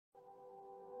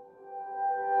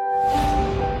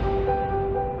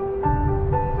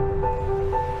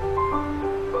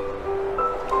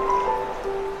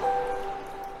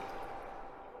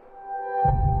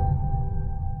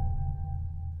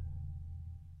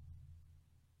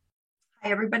Hi,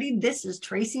 everybody. This is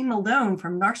Tracy Maldone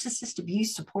from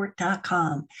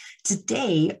NarcissistAbuseSupport.com.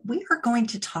 Today, we are going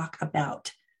to talk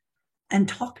about and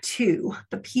talk to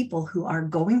the people who are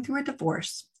going through a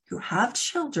divorce, who have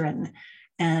children,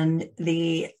 and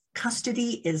the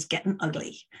custody is getting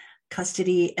ugly.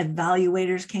 Custody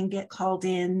evaluators can get called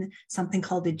in. Something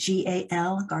called a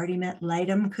GAL, guardian ad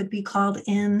litem, could be called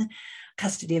in.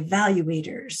 Custody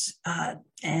evaluators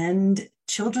and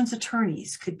children's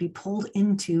attorneys could be pulled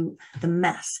into the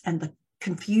mess and the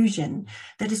confusion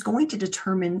that is going to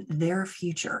determine their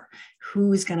future.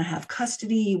 Who is going to have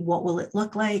custody? What will it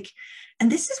look like? And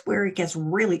this is where it gets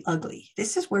really ugly.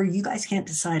 This is where you guys can't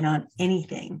decide on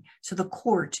anything. So the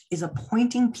court is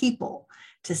appointing people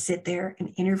to sit there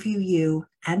and interview you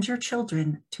and your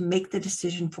children to make the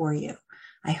decision for you.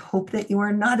 I hope that you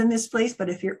are not in this place, but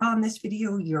if you're on this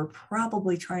video, you're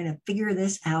probably trying to figure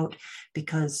this out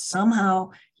because somehow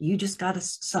you just got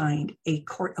assigned a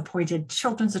court-appointed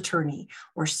children's attorney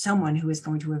or someone who is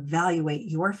going to evaluate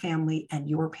your family and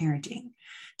your parenting.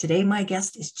 Today, my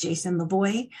guest is Jason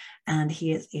Lavoie, and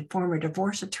he is a former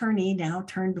divorce attorney, now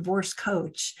turned divorce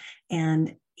coach,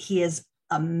 and he is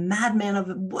a madman of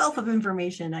a wealth of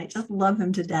information. I just love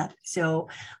him to death. So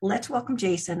let's welcome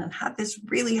Jason and have this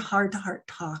really heart-to-heart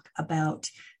talk about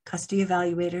custody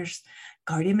evaluators,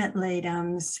 guardian ad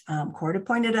litems,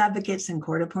 court-appointed advocates, and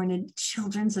court-appointed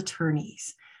children's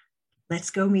attorneys. Let's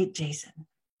go meet Jason.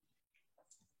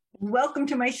 Welcome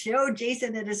to my show,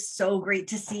 Jason. It is so great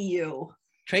to see you.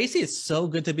 Tracy, it's so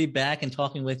good to be back and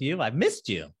talking with you. I've missed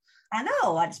you. I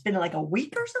know. It's been like a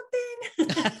week or something.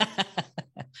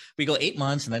 We go 8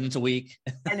 months and then it's a week.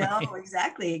 I know,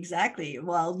 exactly.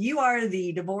 Well, you are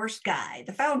the divorce guy,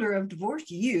 the founder of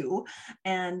Divorce U,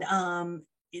 and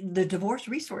the divorce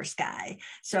resource guy.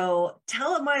 So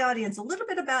tell my audience a little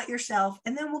bit about yourself,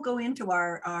 and then we'll go into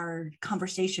our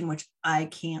conversation, which I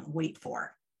can't wait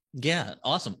for. Yeah,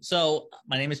 awesome. So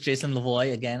my name is Jason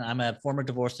Lavoie. Again, I'm a former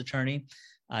divorce attorney.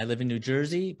 I live in New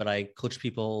Jersey, but I coach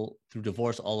people through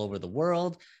divorce all over the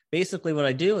world. Basically, what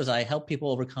I do is I help people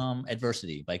overcome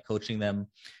adversity by coaching them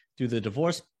through the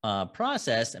divorce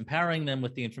process, empowering them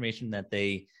with the information that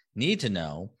they need to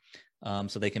know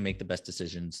so they can make the best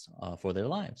decisions for their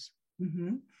lives.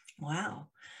 Mm-hmm. Wow.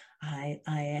 I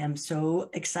am so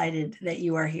excited that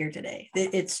you are here today.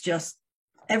 It's just,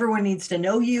 everyone needs to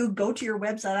know you. Go to your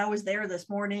website. I was there this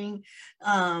morning.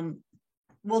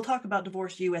 We'll talk about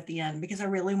Divorce U at the end because I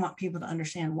really want people to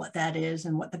understand what that is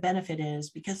and what the benefit is,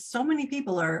 because so many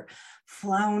people are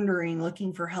floundering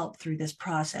looking for help through this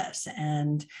process.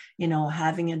 And, you know,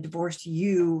 having a Divorce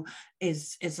U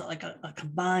is like a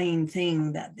combined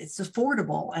thing that it's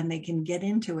affordable and they can get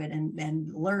into it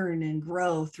and learn and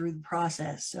grow through the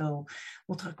process. So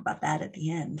we'll talk about that at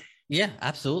the end. Yeah,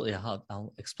 absolutely.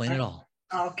 I'll explain it all.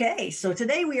 Okay, so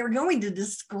today we are going to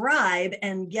describe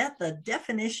and get the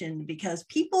definition, because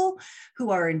people who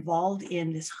are involved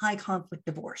in this high conflict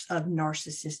divorce of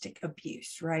narcissistic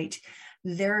abuse, right?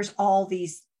 There's all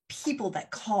these people that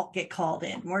get called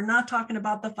in. We're not talking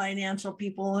about the financial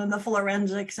people and the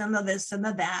forensics and the this and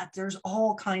the that. There's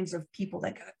all kinds of people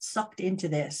that got sucked into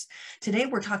this. Today,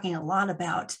 we're talking a lot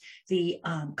about the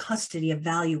custody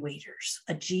evaluators,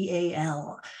 a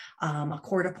GAL, a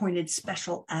court-appointed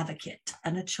special advocate,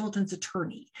 and a children's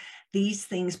attorney. These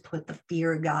things put the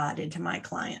fear of God into my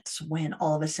clients when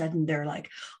all of a sudden they're like,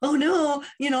 oh no,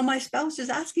 you know, my spouse is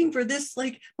asking for this,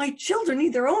 like my children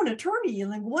need their own attorney. And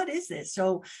like, what is this?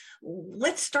 So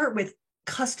let's start with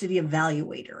custody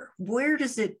evaluator. Where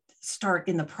does it start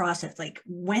in the process? Like,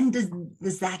 when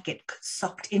does that get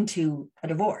sucked into a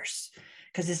divorce?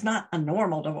 Because it's not a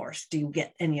normal divorce. Do you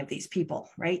get any of these people,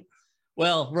 right?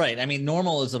 Well, right. I mean,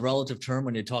 normal is a relative term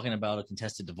when you're talking about a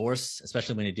contested divorce,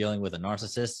 especially when you're dealing with a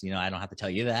narcissist. You know, I don't have to tell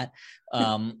you that.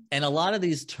 And a lot of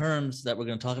these terms that we're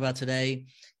going to talk about today,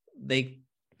 they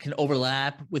can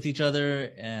overlap with each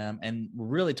other. And we're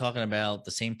really talking about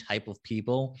the same type of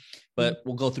people, but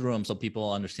we'll go through them so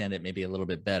people understand it maybe a little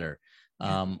bit better.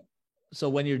 So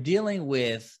when you're dealing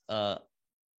with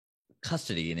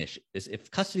custody,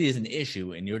 if custody is an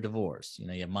issue in your divorce, you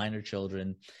know, you have minor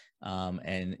children,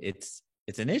 and it's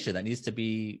an issue that needs to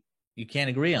be, you can't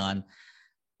agree on.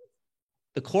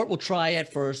 The court will try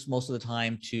at first, most of the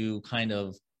time, to kind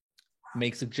of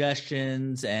make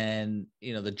suggestions, and,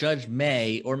 you know, the judge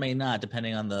may or may not,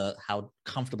 depending on how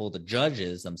comfortable the judge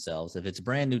is themselves. If it's a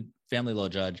brand new family law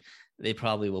judge, they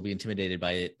probably will be intimidated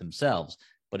by it themselves.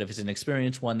 But if it's an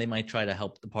experienced one, they might try to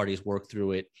help the parties work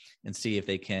through it and see if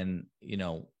they can, you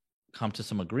know, come to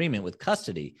some agreement with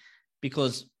custody,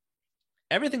 because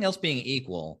everything else being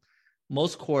equal,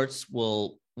 most courts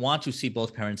will want to see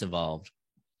both parents involved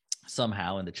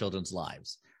somehow in the children's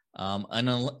lives.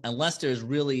 Unless there's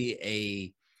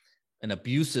really an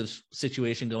abusive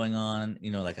situation going on,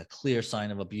 like a clear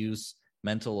sign of abuse,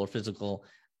 mental or physical,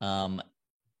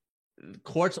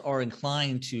 courts are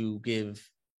inclined to give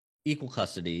equal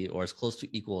custody or as close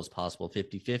to equal as possible,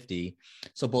 50-50,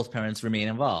 so both parents remain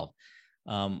involved.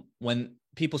 When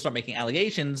people start making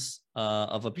allegations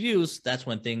of abuse, that's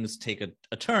when things take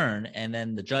a turn, and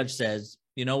then the judge says,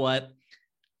 you know what,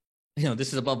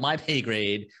 this is above my pay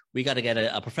grade. We got to get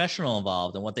a professional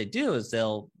involved. And what they do is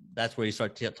that's where you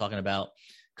start talking about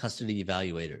custody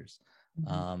evaluators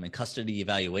and custody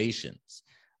evaluations.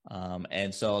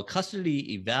 And so a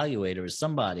custody evaluator is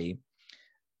somebody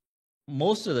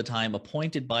most of the time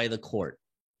appointed by the court.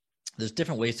 There's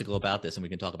different ways to go about this, and we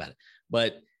can talk about it.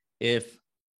 But if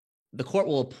the court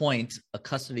will appoint a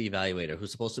custody evaluator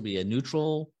who's supposed to be a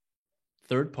neutral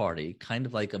third party, kind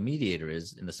of like a mediator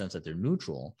is in the sense that they're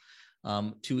neutral,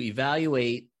 to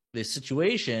evaluate the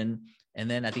situation, and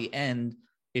then at the end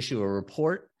issue a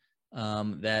report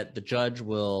that the judge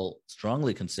will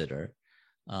strongly consider.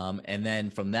 And then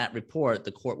from that report,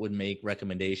 the court would make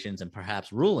recommendations and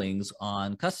perhaps rulings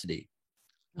on custody,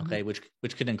 okay, which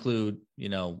could include,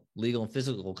 legal and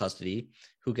physical custody,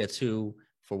 who gets who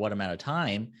for what amount of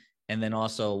time, and then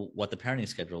also what the parenting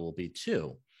schedule will be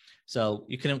too. So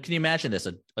can you imagine this,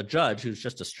 a judge who's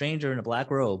just a stranger in a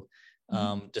black robe,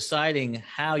 deciding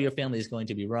how your family is going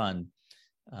to be run,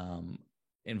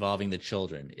 involving the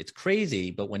children. It's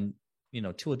crazy, but when,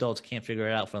 two adults can't figure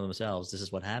it out for themselves, this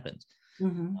is what happens.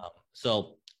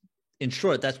 So in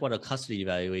short, that's what a custody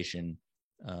evaluation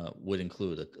would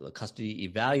include, a custody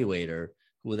evaluator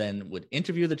who then would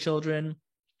interview the children.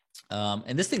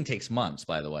 And this thing takes months,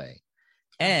 by the way,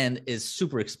 and is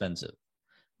super expensive.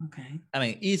 Okay. I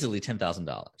mean, easily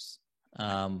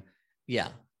 $10,000. Yeah.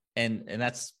 And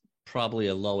that's probably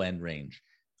a low end range.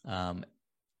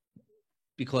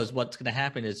 Because what's going to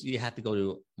happen is you have to go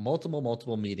to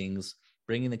multiple meetings,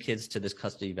 bringing the kids to this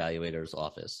custody evaluator's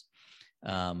office.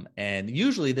 And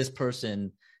usually this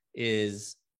person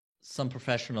is some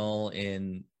professional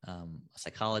in a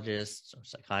psychologist or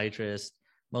psychiatrist,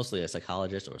 mostly a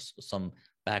psychologist, or some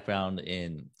background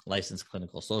in licensed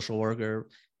clinical social worker,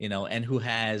 and who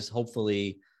has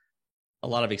hopefully a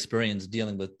lot of experience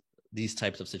dealing with these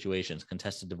types of situations,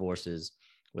 contested divorces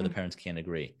where the parents can't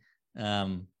agree.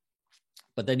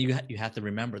 But then you have to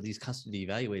remember, these custody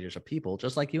evaluators are people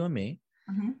just like you and me.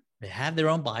 They have their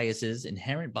own biases,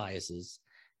 inherent biases,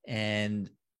 and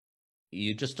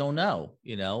you just don't know,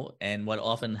 and what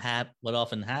often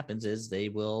happens is they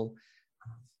will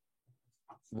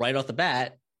right off the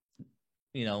bat,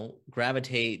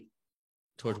 gravitate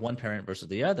towards one parent versus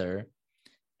the other.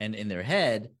 And in their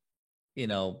head,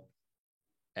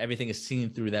 everything is seen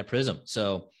through that prism.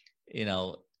 So,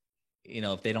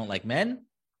 if they don't like men,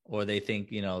 or they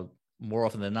think, more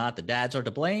often than not, the dads are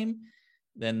to blame,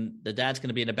 then the dad's going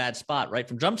to be in a bad spot right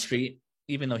from Jump Street,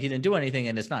 even though he didn't do anything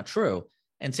and it's not true.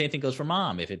 And same thing goes for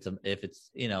mom. If it's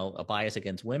a bias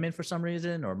against women for some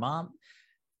reason, or mom.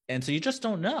 And so you just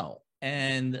don't know.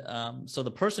 And so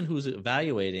the person who's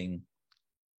evaluating,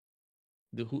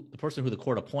 the person who the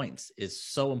court appoints, is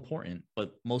so important,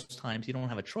 but most times you don't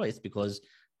have a choice because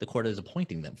the court is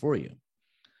appointing them for you.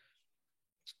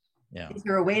 Yeah. Is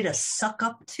there a way to suck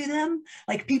up to them?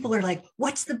 Like, people are like,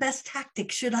 what's the best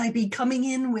tactic? Should I be coming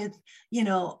in with,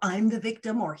 I'm the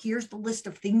victim, or here's the list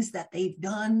of things that they've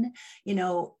done?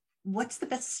 What's the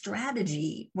best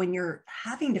strategy when you're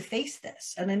having to face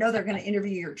this? And I know they're going to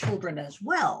interview your children as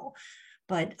well,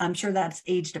 but I'm sure that's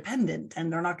age dependent,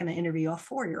 and they're not going to interview a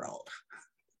 4-year-old.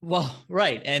 Well,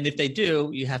 right. And if they do,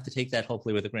 you have to take that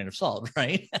hopefully with a grain of salt,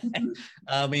 right?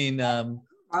 I mean,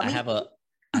 I have a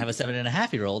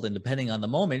 7.5-year-old, and depending on the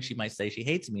moment, she might say she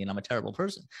hates me and I'm a terrible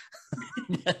person.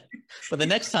 But the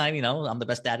next time, I'm the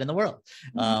best dad in the world.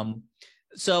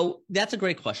 So that's a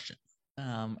great question.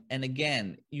 And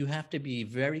again, you have to be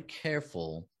very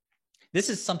careful. This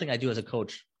is something I do as a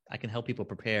coach. I can help people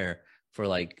prepare for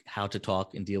how to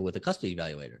talk and deal with a custody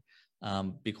evaluator.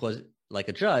 Because like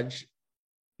a judge,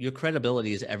 your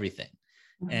credibility is everything.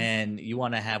 And you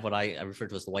want to have what I refer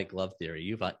to as the white glove theory.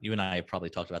 You and I have probably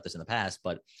talked about this in the past,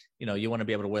 but you want to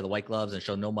be able to wear the white gloves and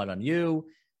show no mud on you,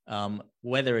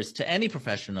 whether it's to any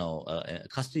professional, a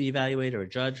custody evaluator, a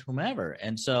judge, whomever.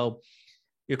 And so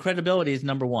your credibility is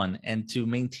number one. And to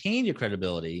maintain your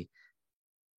credibility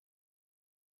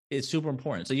is super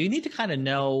important. So you need to kind of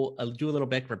know, do a little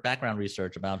background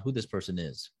research about who this person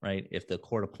is, right? If the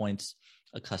court appoints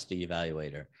a custody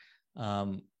evaluator.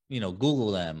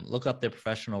 Google them, look up their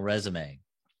professional resume,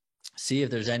 see if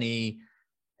there's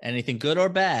anything good or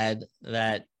bad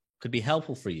that could be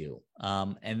helpful for you.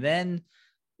 And then,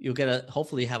 you'll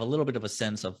hopefully have a little bit of a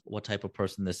sense of what type of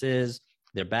person this is,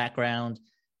 their background.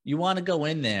 You want to go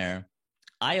in there.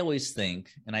 I always think,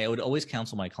 and I would always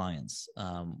counsel my clients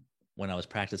when I was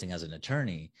practicing as an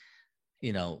attorney,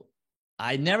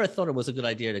 I never thought it was a good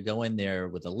idea to go in there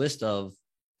with a list of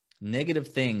negative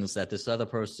things that this other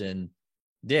person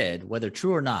did, whether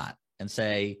true or not, and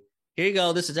say, here you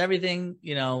go, this is everything,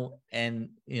 and,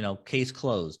 case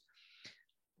closed.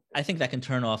 I think that can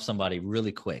turn off somebody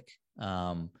really quick.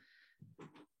 And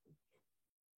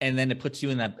then it puts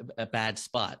you in a bad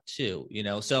spot too,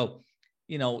 So,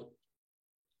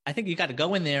 I think you got to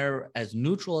go in there as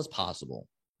neutral as possible.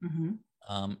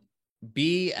 Mm-hmm.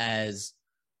 Be as,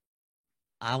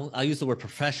 I'll use the word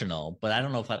professional, but I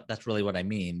don't know if that's really what I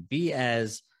mean. Be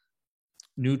as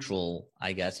neutral,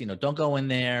 I guess. Don't go in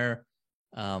there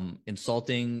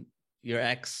insulting your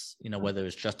ex, whether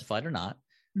it's justified or not.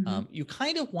 Mm-hmm. You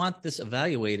kind of want this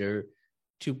evaluator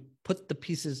to put the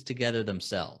pieces together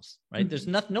themselves, right?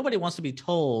 Mm-hmm. Nobody wants to be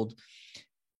told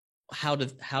how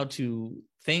to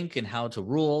think and how to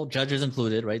rule, judges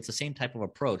included, right? It's the same type of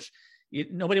approach. You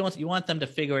want them to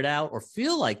figure it out or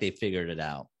feel like they figured it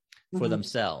out for mm-hmm.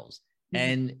 themselves. Mm-hmm.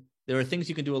 And there are things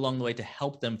you can do along the way to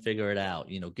help them figure it out,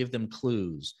 give them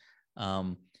clues.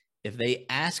 If they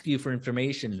ask you for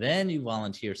information, then you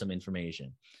volunteer some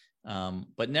information.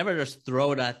 But never just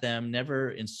throw it at them,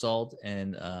 never insult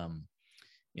and,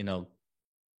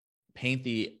 paint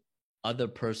the other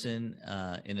person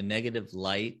in a negative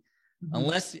light,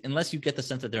 mm-hmm. unless you get the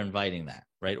sense that they're inviting that,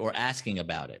 right? Or asking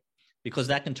about it, because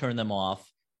that can turn them off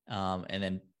and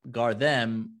then guard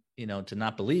them, to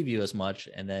not believe you as much.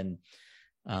 And then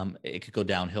it could go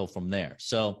downhill from there.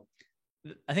 So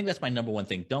I think that's my number one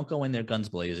thing. Don't go in there guns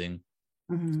blazing.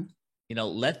 Mm-hmm.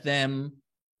 Let them,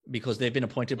 because they've been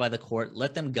appointed by the court,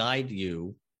 let them guide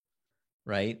you,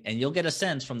 right? And you'll get a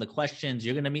sense from the questions.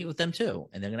 You're going to meet with them too,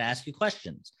 and they're going to ask you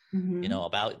questions, mm-hmm.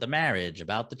 About the marriage,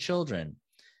 about the children,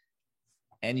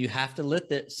 and you have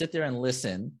to sit there and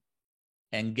listen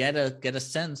and get a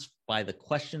sense by the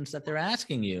questions that they're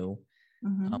asking you,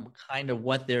 mm-hmm. Kind of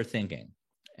what they're thinking,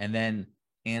 and then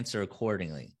answer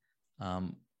accordingly.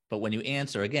 But when you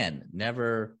answer, again,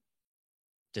 never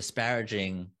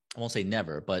disparaging. I won't say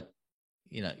never, but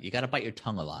you got to bite your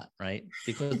tongue a lot, right?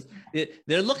 Because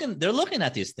they're looking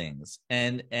at these things,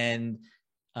 and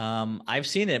I've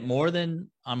seen it on more than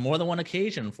one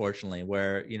occasion, unfortunately,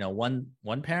 where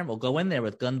one parent will go in there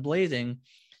with guns blazing,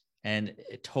 and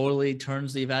it totally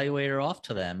turns the evaluator off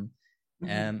to them,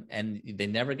 mm-hmm. and they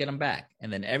never get them back.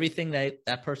 And then everything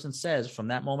that person says from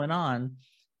that moment on,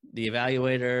 the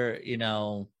evaluator,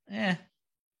 mm-hmm.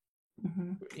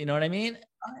 You know what I mean?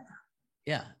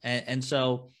 Yeah, and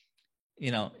so.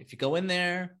 If you go in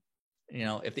there,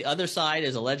 if the other side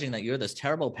is alleging that you're this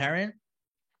terrible parent,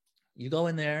 you go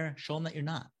in there, show them that you're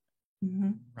not,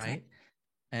 mm-hmm. right?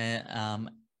 And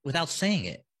without saying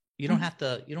it, you don't have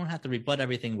to rebut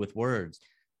everything with words.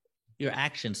 Your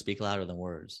actions speak louder than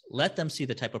words. Let them see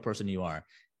the type of person you are,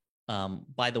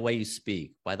 by the way you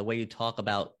speak, by the way you talk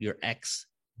about your ex,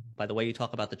 by the way you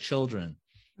talk about the children,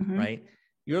 mm-hmm. right?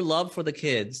 Your love for the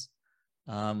kids,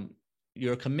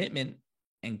 your commitment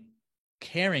and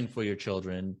caring for your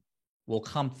children will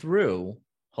come through,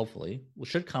 hopefully,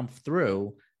 should come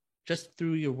through just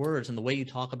through your words and the way you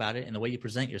talk about it and the way you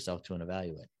present yourself to an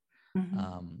evaluator.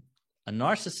 Mm-hmm. A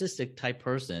narcissistic type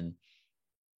person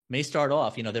may start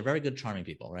off, they're very good, charming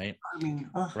people, right?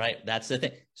 Right. That's the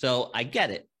thing. So I get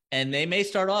it. And they may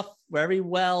start off very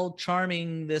well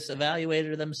charming this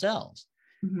evaluator themselves.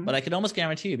 Mm-hmm. But I can almost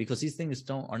guarantee you, because these things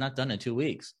are not done in 2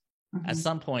 weeks, mm-hmm. at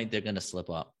some point they're going to slip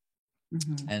up.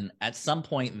 Mm-hmm. And at some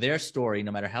point, their story,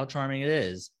 no matter how charming it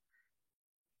is,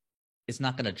 it's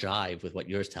not going to jive with what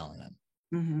you're telling them.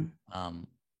 Mm-hmm.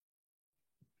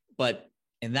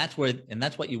 And that's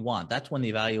what you want. That's when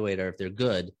the evaluator, if they're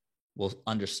good, will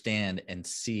understand and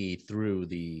see through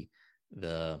the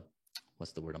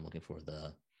what's the word I'm looking for?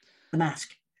 The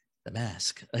mask. The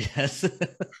mask. Yes.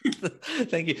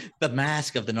 Thank you. The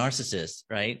mask of the narcissist,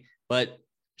 right? But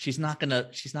she's not gonna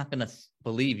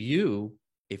believe you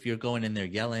if you're going in there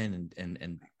yelling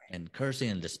and cursing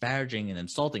and disparaging and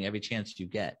insulting every chance you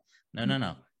get.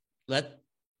 No.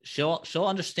 She'll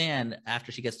understand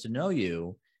after she gets to know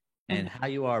you and how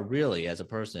you are really as a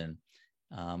person.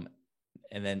 And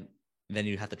then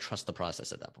you have to trust the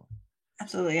process at that point.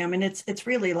 Absolutely. I mean, it's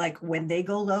really like when they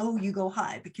go low, you go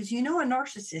high, because a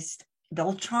narcissist,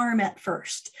 they'll charm at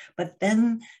first, but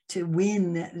then to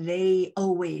win, they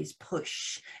always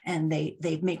push, and they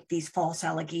make these false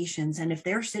allegations. And if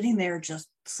they're sitting there just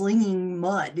slinging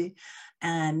mud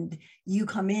and you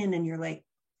come in and you're like,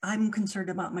 I'm concerned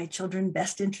about my children,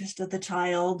 best interest of the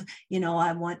child.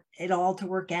 I want it all to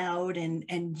work out,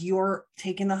 and you're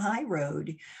taking the high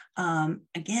road.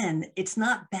 Again, it's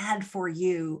not bad for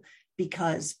you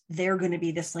because they're going to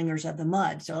be the slingers of the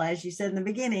mud. So as you said in the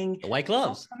beginning, the white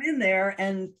gloves come in there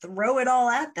and throw it all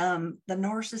at them. The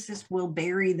narcissist will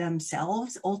bury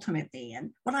themselves ultimately.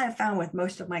 And what I have found with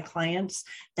most of my clients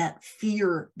that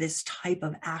fear this type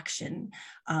of action,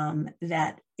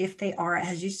 that if they are,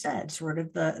 as you said, sort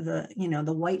of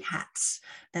the white hats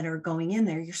that are going in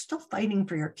there, you're still fighting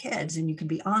for your kids, and you can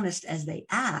be honest as they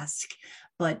ask,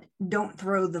 but don't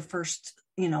throw the first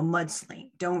mudsling.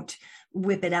 Don't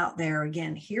whip it out there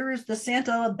again. Here's the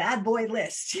Santa bad boy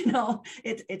list.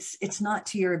 It's not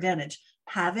to your advantage.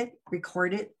 Have it,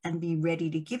 record it, and be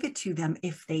ready to give it to them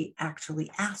if they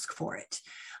actually ask for it.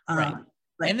 Right.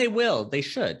 And they will. They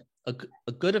should. A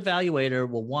good evaluator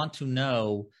will want to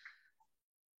know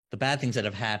the bad things that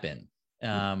have happened,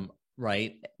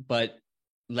 right? But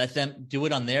let them do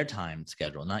it on their time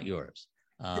schedule, not yours.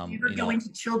 If you were going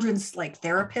to children's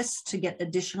therapists to get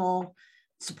additional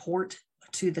support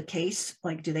to the case,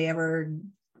 do they ever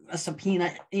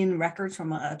subpoena in records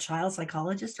from a child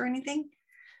psychologist or anything?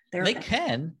 They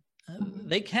can,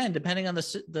 depending on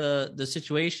the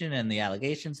situation and the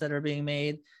allegations that are being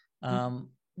made.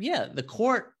 Yeah, the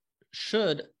court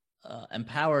should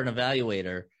empower an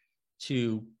evaluator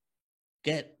to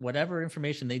get whatever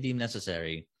information they deem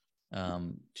necessary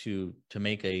to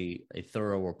make a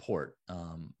thorough report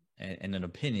and an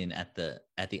opinion at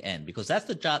the end, because that's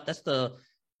the job. That's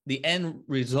the end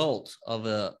result of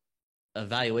a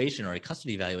evaluation or a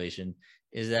custody evaluation,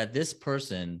 is that this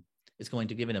person is going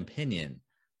to give an opinion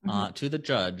to the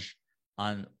judge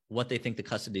on what they think the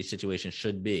custody situation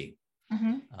should be,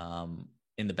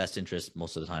 in the best interest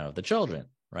most of the time of the children,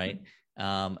 right?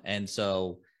 And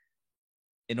so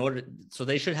so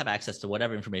they should have access to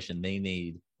whatever information they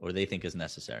need or they think is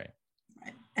necessary.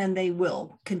 Right. And they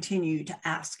will continue to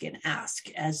ask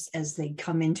as they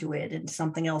come into it, and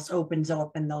something else opens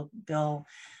up, and they'll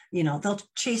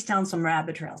chase down some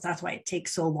rabbit trails. That's why it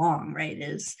takes so long, right?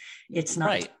 It's not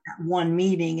right. One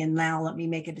meeting and now let me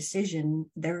make a decision.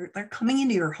 They're coming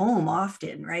into your home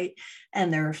often, right?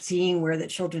 And they're seeing where the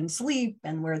children sleep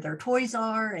and where their toys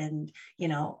are, and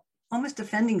almost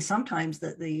defending sometimes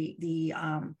the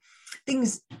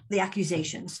things, the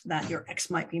accusations that your ex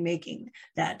might be making,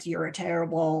 that you're a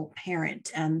terrible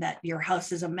parent and that your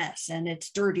house is a mess and it's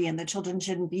dirty and the children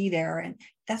shouldn't be there. And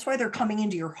that's why they're coming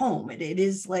into your home. It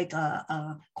is like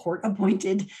a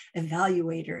court-appointed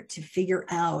evaluator to figure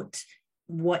out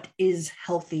what is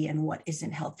healthy and what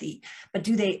isn't healthy. But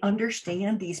do they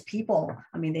understand these people?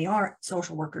 I mean, they are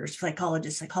social workers,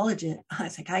 psychologists,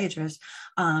 psychiatrists.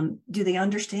 Do they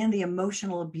understand the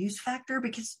emotional abuse factor?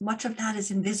 Because much of that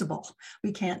is invisible.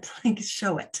 We can't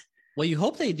show it. Well, you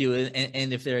hope they do.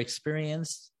 And if they're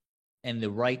experienced and the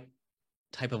right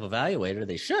type of evaluator,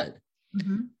 they should.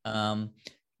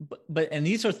 And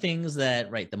these are things that,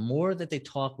 right, the more that they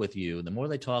talk with you, the more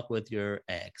they talk with your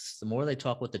ex, the more they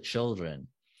talk with the children,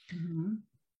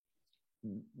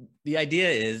 the idea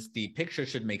is the picture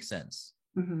should make sense,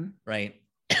 right?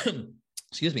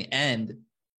 Excuse me. And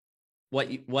what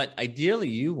ideally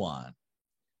you want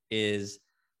is,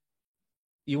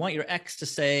 you want your ex to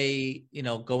say,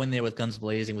 go in there with guns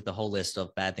blazing with the whole list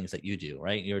of bad things that you do,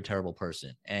 right? You're a terrible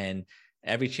person. And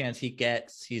every chance he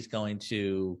gets, he's going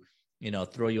to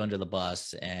throw you under the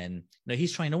bus, and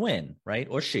he's trying to win, right?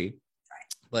 Or she,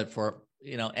 right. But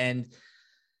and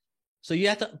so you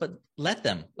have to, but let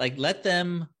them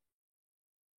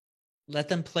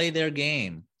play their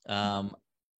game,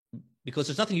 because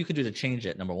there's nothing you can do to change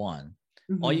it. Number one,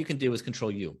 all you can do is control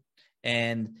you.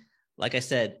 And like I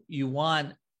said, you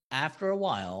want, after a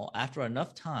while, after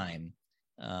enough time,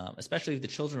 especially if the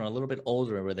children are a little bit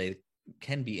older, where they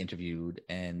can be interviewed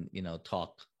and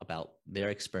talk about their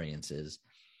experiences,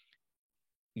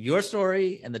 your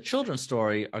story and the children's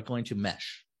story are going to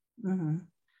mesh,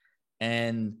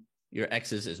 and your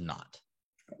ex's is not,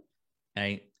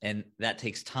 right? And that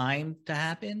takes time to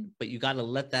happen, but you got to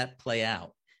let that play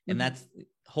out. And that's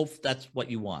what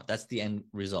you want. That's the end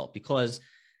result. Because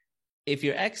if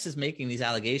your ex is making these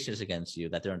allegations against you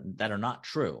that are not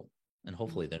true, and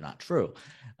hopefully they're not true,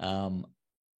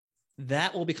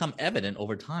 that will become evident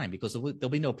over time, because there'll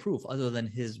be no proof other than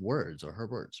his words or her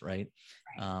words, right?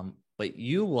 But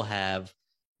you will have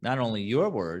not only your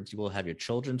words, you will have your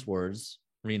children's words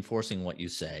reinforcing what you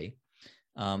say,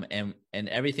 and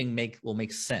everything will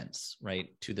make sense, right,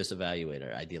 to this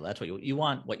evaluator. Ideally, that's what you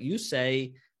want. What you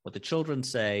say, what the children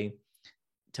say,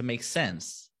 to make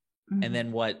sense, and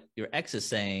then what your ex is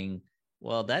saying,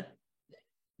 well, that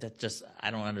that just,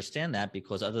 I don't understand that,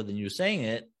 because other than you saying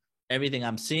it, everything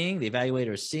I'm seeing, the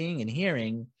evaluator is seeing and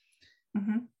hearing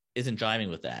isn't jiving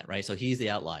with that, right? So he's the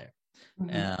outlier.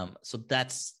 So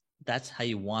that's how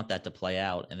you want that to play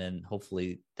out, and then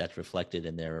hopefully that's reflected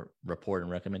in their report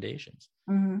and recommendations.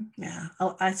 Yeah,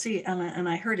 I see, and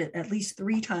I heard it at least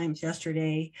 3 times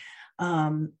yesterday,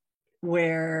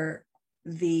 where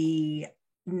the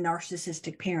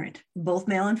narcissistic parent, both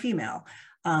male and female,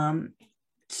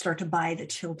 start to buy the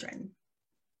children.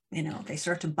 They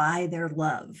start to buy their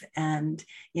love, and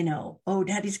oh,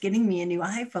 daddy's getting me a new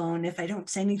iPhone if I don't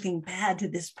say anything bad to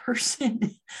this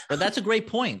person. But that's a great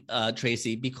point,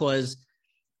 Tracy, because,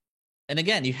 and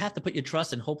again, you have to put your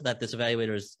trust and hope that this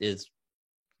evaluator is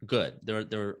good. There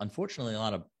are unfortunately a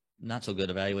lot of not so good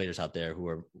evaluators out there who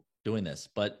are doing this,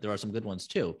 but there are some good ones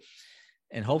too.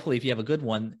 And hopefully, if you have a good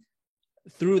one,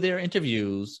 through their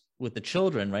interviews with the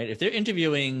children, right? If they're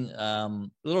interviewing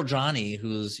little Johnny,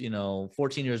 who's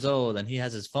 14 years old, and he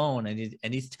has his phone,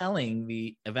 and he's telling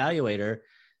the evaluator,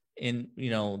 the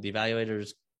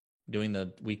evaluator's doing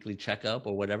the weekly checkup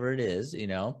or whatever it is,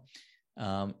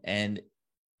 and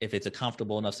if it's a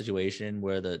comfortable enough situation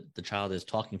where the child is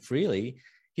talking freely,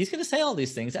 he's going to say all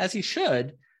these things, as he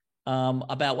should,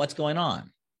 about what's going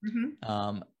on.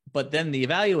 But then the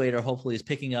evaluator hopefully is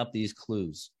picking up these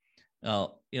clues.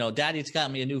 Daddy's got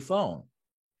me a new phone.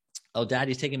 Oh,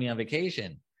 daddy's taking me on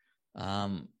vacation.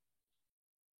 And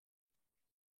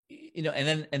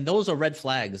those are red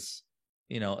flags.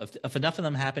 If enough of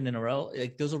them happen in a row,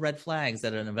 like, those are red flags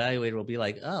that an evaluator will be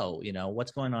like, oh,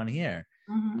 what's going on here?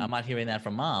 I'm not hearing that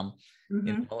from mom.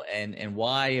 And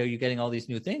why are you getting all these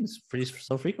new things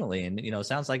so frequently? And it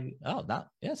sounds like,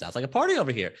 sounds like a party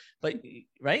over here. But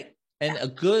right. And a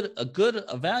good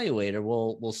evaluator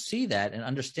will see that and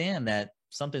understand that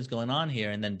something's going on here,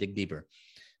 and then dig deeper,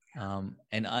 and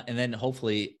then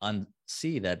hopefully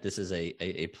see that this is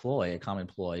a common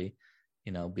ploy,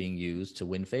 being used to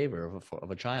win favor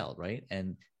of a child, right?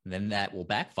 And then that will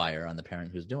backfire on the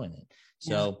parent who's doing it.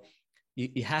 So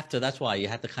you have to. That's why you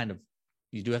have to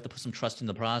you do have to put some trust in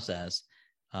the process.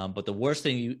 But the worst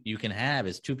thing you can have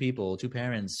is two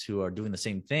parents who are doing the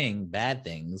same thing, bad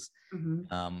things,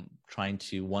 trying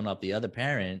to one up the other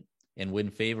parent and win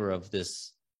favor of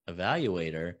this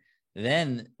evaluator.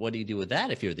 Then what do you do with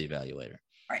that if you're the evaluator?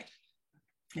 Right.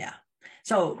 Yeah.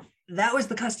 So that was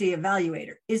the custody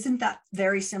evaluator. Isn't that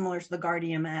very similar to the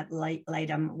guardian ad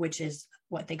litem, which is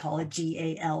what they call a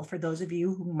GAL, for those of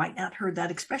you who might not heard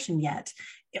that expression yet?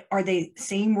 Are they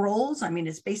same roles? I mean,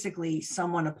 it's basically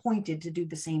someone appointed to do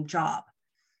the same job.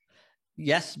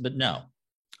 Yes, but no.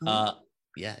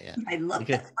 Yeah. I love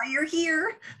that's why you're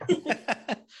here.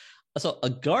 So a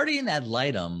guardian ad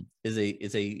litem is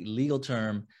a legal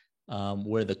term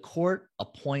where the court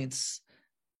appoints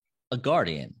a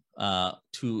guardian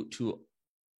to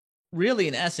really,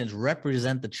 in essence,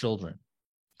 represent the children,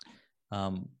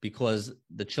 because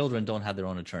the children don't have their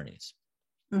own attorneys.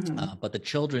 But the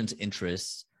children's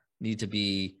interests need to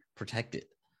be protected,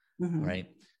 right?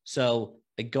 So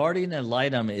a guardian ad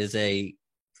litem is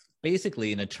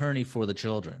basically an attorney for the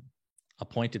children,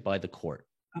 appointed by the court.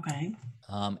 Okay.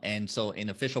 And so in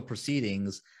official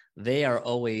proceedings, they are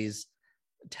always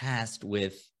tasked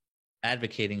with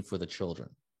advocating for the children.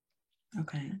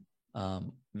 Okay.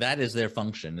 That is their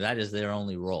function. That is their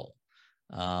only role.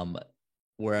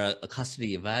 Where a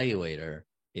custody evaluator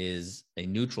is a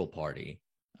neutral party,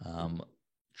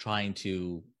 trying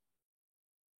to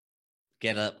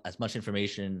get up as much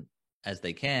information as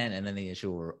they can, and then they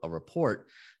issue a report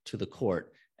to the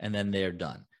court, and then they're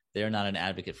done. They're not an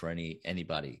advocate for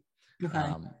anybody.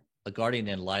 Okay. A guardian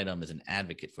ad litem is an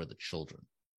advocate for the children.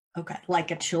 Okay,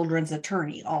 like a children's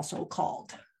attorney, also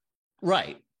called.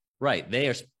 Right. They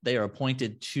are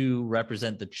appointed to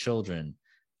represent the children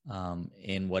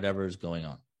in whatever is going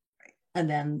on. Right. And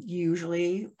then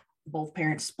usually both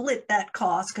parents split that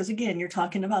cost, because again, you're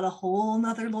talking about a whole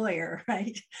nother lawyer,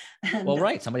 right? And,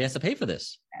 right. Somebody has to pay for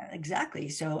this. Exactly.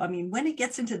 So, I mean, when it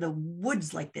gets into the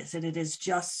woods like this, and it is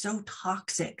just so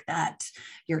toxic that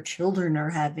your children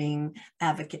are having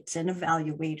advocates and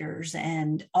evaluators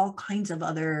and all kinds of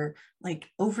other like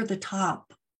over the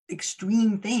top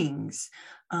extreme things,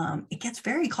 it gets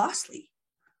very costly.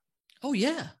 Oh,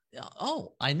 yeah.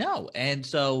 Oh, I know. And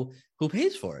so who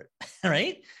pays for it?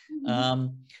 Right.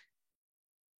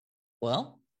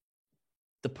 Well,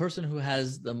 the person who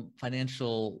has the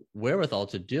financial wherewithal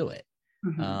to do it.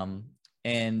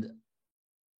 And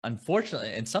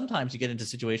unfortunately, and sometimes you get into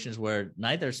situations where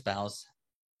neither spouse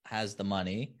has the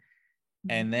money.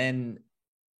 And then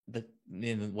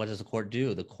what does the court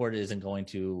do? The court isn't going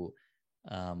to,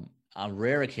 on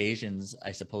rare occasions,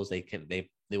 I suppose they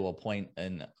they will appoint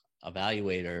an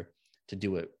evaluator to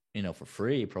do it, for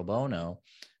free, pro bono,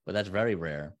 but that's very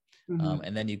rare. Mm-hmm.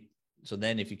 And then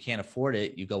if you can't afford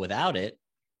it, you go without it,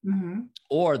 Mm-hmm.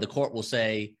 or the court will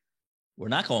say, we're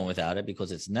not going without it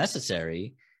because it's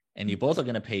necessary, and you both are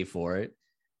going to pay for it,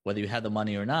 whether you have the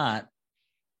money or not,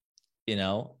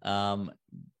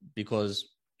 because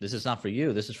this is not for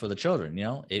you. This is for the children.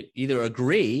 Either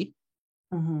agree,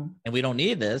 Mm-hmm. and we don't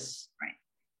need this, right,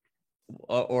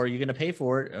 or you're going to pay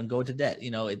for it and go to debt.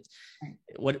 It's right.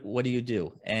 What do you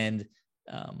do? And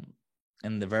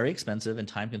they're very expensive and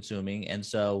time consuming. And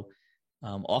so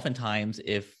oftentimes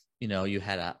if, you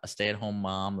had a stay-at-home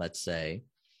mom, let's say,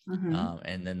 Mm-hmm.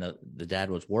 And then the dad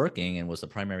was working and was the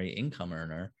primary income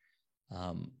earner,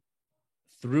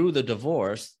 through the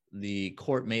divorce, the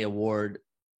court may award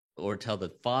or tell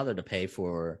the father to pay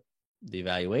for the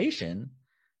evaluation,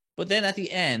 but then at the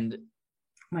end,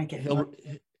 it'll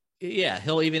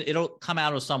come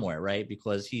out of somewhere, right?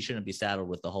 Because he shouldn't be saddled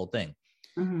with the whole thing.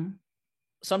 Mm-hmm.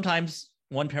 Sometimes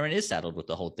one parent is saddled with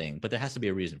the whole thing, but there has to be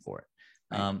a reason for it.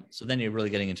 Right. So then you're really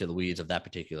getting into the weeds of that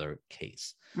particular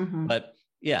case. Mm-hmm. But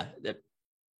yeah,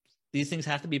 these things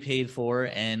have to be paid for.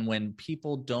 And when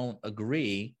people don't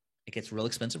agree, it gets real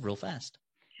expensive real fast.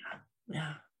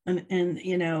 Yeah.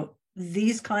 And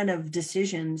these kind of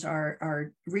decisions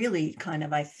are really kind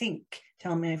of, I think,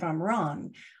 tell me if I'm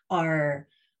wrong, are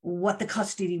what the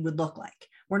custody would look like.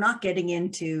 We're not getting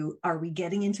into, are we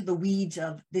getting into the weeds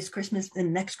of this Christmas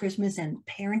and next Christmas and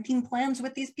parenting plans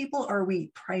with these people? Or are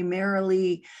we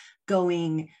primarily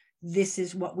going, this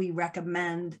is what we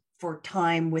recommend for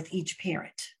time with each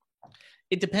parent?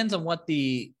 It depends on what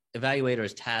the evaluator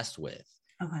is tasked with.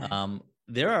 Okay.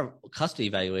 There are custody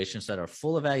evaluations that are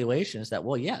full evaluations that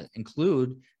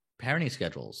include parenting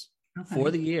schedules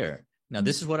for the year. Now,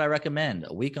 this is what I recommend: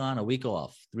 a week on, a week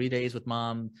off, 3 days with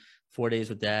mom, 4 days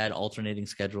with dad, alternating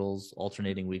schedules,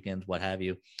 alternating weekends, what have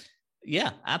you.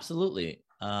 Yeah, absolutely.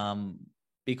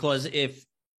 Because if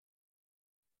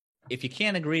you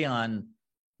can't agree on,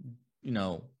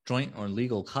 joint or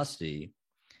legal custody,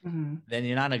 mm-hmm. then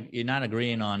you're not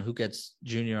agreeing on who gets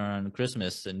junior on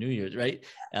Christmas and New Year's, right?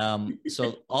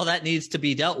 So all that needs to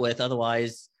be dealt with.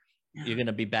 Otherwise, you're going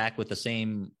to be back with the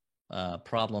same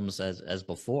problems as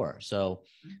before. So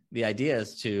the idea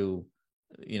is to,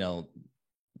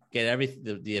 get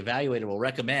everything. The evaluator will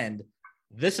recommend,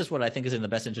 this is what I think is in the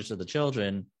best interest of the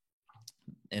children,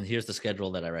 and here's the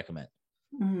schedule that I recommend.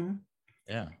 Mm-hmm.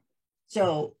 Yeah.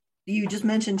 So you just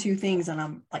mentioned two things, and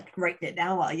I'm like writing it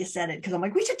down while you said it, because I'm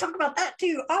like, we should talk about that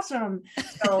too. Awesome.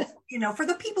 So, for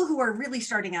the people who are really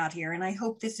starting out here, and I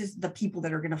hope this is the people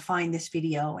that are going to find this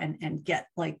video and get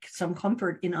like some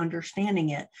comfort in understanding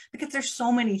it, because there's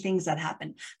so many things that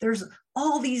happen. There's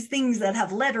all these things that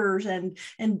have letters and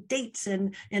dates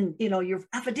and your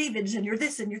affidavits and your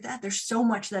this and your that. There's so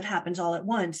much that happens all at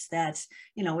once that,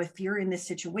 if you're in this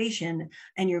situation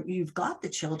and you've got the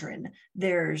children,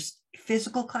 there's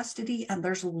physical custody and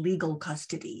there's legal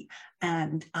custody.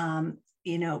 And,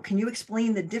 can you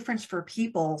explain the difference for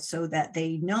people so that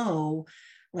they know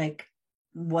like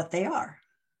what they are?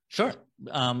 Sure.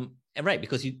 Right.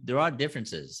 Because there are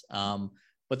differences,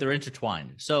 but they're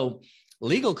intertwined. So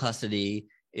legal custody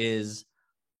is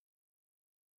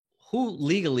who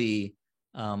legally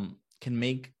can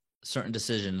make certain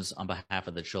decisions on behalf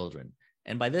of the children.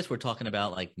 And by this, we're talking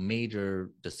about like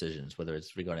major decisions, whether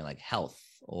it's regarding like health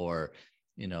or,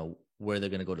 where they're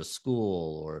going to go to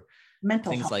school or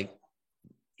mental things health. like,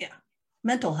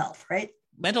 mental health, right?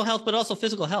 Mental health, but also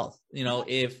physical health.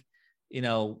 If,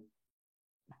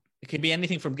 it could be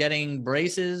anything from getting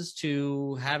braces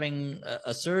to having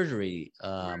a surgery.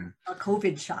 A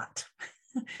COVID shot.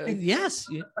 Yes.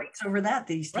 Fights over that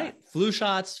these days. Right. Flu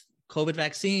shots, COVID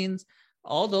vaccines,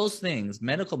 all those things,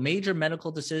 major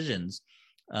medical decisions,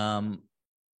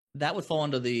 that would fall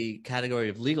under the category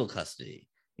of legal custody.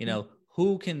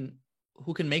 Who can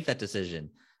make that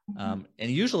decision? And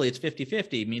usually it's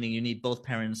 50-50, meaning you need both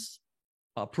parents'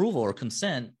 approval or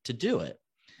consent to do it,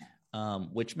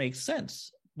 which makes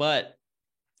sense. But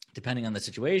depending on the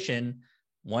situation,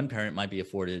 one parent might be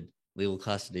afforded legal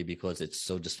custody because it's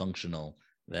so dysfunctional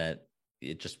that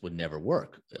it just would never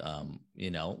work,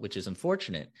 which is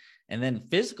unfortunate. And then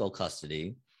physical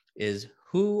custody is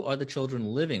who are the children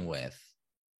living with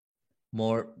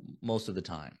most of the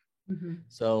time. Mm-hmm.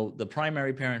 So the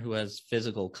primary parent who has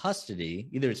physical custody,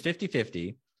 either it's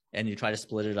 50-50 and you try to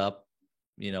split it up,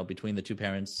 between the two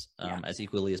parents as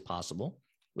equally as possible,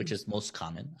 which is most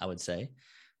common, I would say.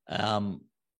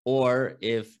 Or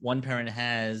if one parent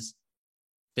has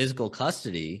physical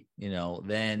custody,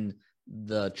 then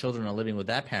the children are living with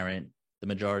that parent the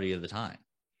majority of the time.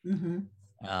 Mm-hmm.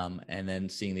 and then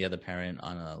seeing the other parent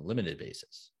on a limited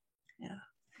basis. Yeah.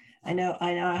 I know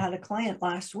I had a client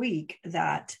last week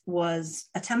that was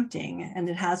attempting, and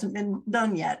it hasn't been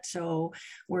done yet. So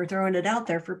we're throwing it out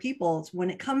there for people when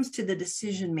it comes to the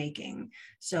decision making.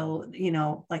 So,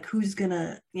 like who's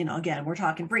gonna, again, we're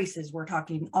talking braces, we're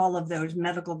talking all of those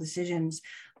medical decisions,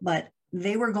 but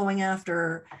they were going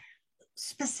after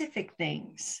specific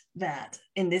things that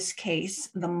in this case,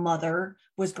 the mother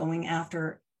was going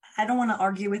after. I don't want to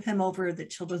argue with him over the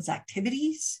children's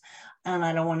activities, and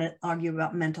I don't want to argue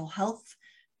about mental health,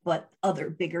 but other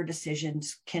bigger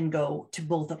decisions can go to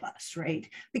both of us, right?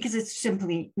 Because it's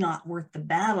simply not worth the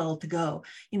battle to go,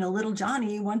 little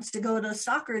Johnny wants to go to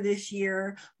soccer this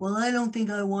year. Well, I don't think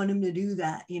I want him to do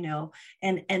that,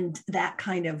 and that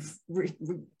kind of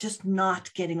just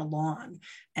not getting along.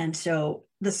 And so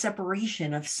the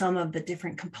separation of some of the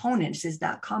different components, is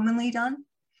that commonly done?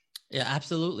 Yeah,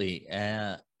 absolutely.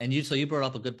 And you brought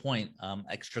up a good point,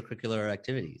 extracurricular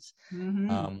activities.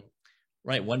 Mm-hmm.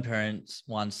 Right. One parent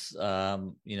wants,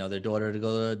 their daughter to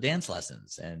go to dance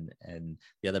lessons, and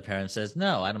the other parent says,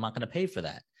 no, I'm not going to pay for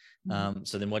that. Mm-hmm.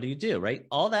 So then what do you do? Right.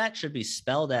 All that should be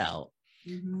spelled out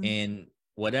mm-hmm. in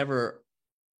whatever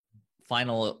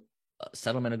final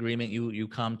settlement agreement you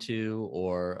come to,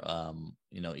 or,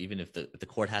 even if the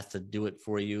court has to do it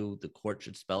for you, the court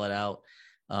should spell it out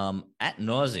ad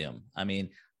nauseum. I mean,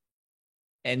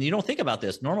 and you don't think about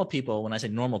this. Normal people, when I say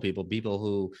normal people, people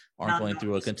who aren't going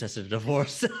through a contested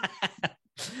divorce,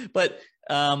 but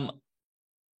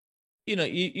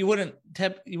you wouldn't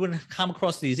come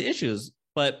across these issues.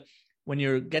 But when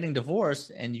you're getting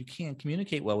divorced and you can't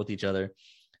communicate well with each other,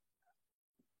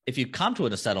 if you come to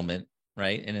a settlement,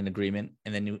 right, in an agreement,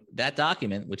 and then that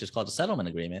document, which is called a settlement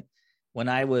agreement, when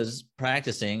I was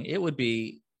practicing, it could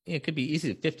be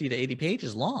easily 50 to 80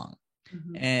 pages long,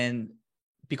 mm-hmm. and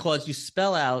because you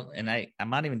spell out, and I'm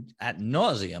not even ad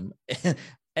nauseum,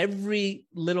 every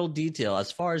little detail as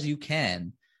far as you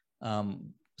can.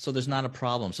 So there's not a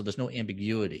problem. So there's no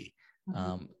ambiguity.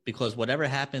 Mm-hmm. Because whatever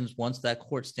happens once that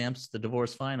court stamps the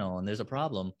divorce final and there's a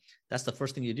problem, that's the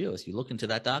first thing you do is you look into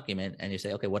that document and you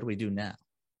say, okay, what do we do now?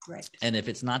 Right. And if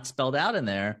it's not spelled out in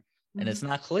there mm-hmm. and it's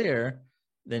not clear,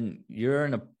 then you're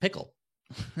in a pickle.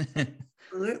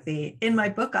 Absolutely. In my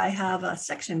book, I have a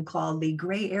section called The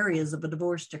Gray Areas of a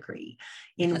Divorce Decree,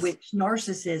 in yes. which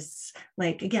narcissists,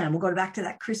 like, again, we'll go back to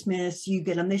that Christmas, you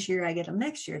get them this year, I get them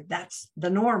next year. That's the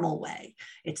normal way.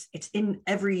 It's in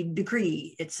every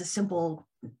decree. It's a simple,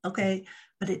 okay,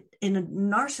 but in a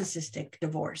narcissistic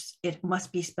divorce, it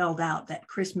must be spelled out that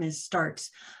Christmas starts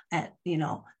at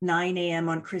 9 a.m.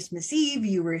 on Christmas Eve.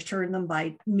 You return them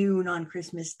by noon on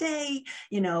Christmas Day.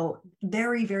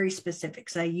 Very, very specific.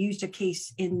 So I used a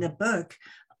case in the book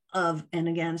of, and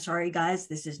again, sorry guys,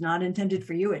 this is not intended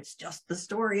for you. It's just the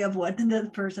story of what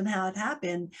the person had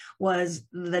happened. Was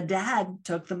the dad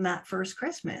took them that first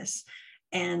Christmas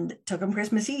and took them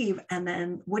Christmas Eve, and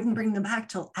then wouldn't bring them back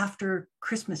till after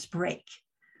Christmas break.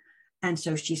 And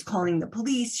so she's calling the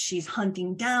police, she's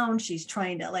hunting down, she's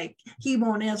trying to, he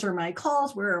won't answer my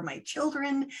calls, where are my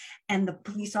children? And the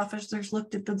police officers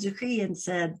looked at the decree and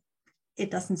said,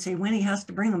 it doesn't say when he has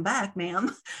to bring them back,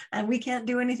 ma'am. And we can't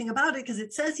do anything about it because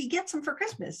it says he gets them for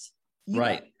Christmas. You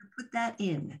right. Put that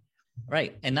in.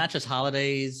 Right. And not just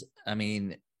holidays. I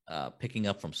mean, picking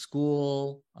up from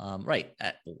school, right,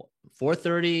 at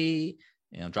 4:30,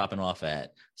 dropping off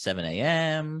at 7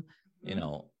 a.m.,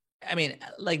 I mean,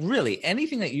 really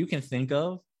anything that you can think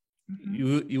of,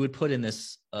 mm-hmm. you would put in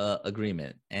this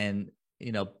agreement. And,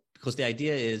 because the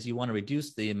idea is you want to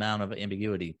reduce the amount of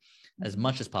ambiguity as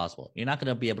much as possible. You're not going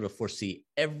to be able to foresee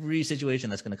every situation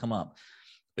that's going to come up,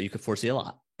 but you could foresee a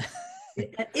lot.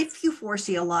 If you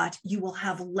foresee a lot, you will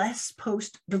have less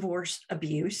post-divorce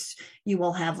abuse. You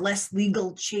will have less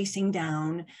legal chasing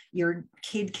down. Your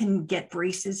kid can get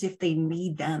braces if they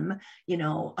need them,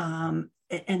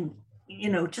 and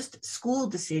just school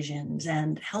decisions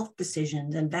and health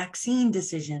decisions and vaccine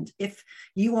decisions. If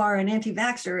you are an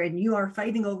anti-vaxxer and you are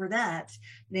fighting over that,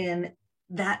 then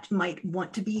that might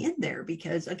want to be in there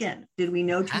because, again, did we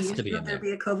know 2 years ago there'd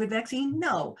be a COVID vaccine?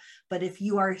 No. But if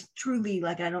you are truly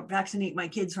I don't vaccinate my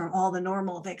kids from all the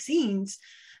normal vaccines,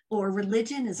 or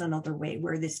religion is another way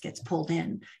where this gets pulled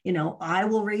in. I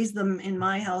will raise them in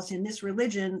my house in this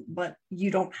religion, but you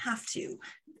don't have to.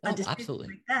 Oh, absolutely.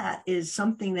 Like that is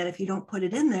something that if you don't put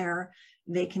it in there,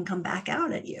 they can come back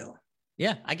out at you.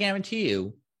 Yeah, I guarantee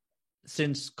you,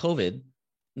 since COVID,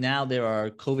 now there are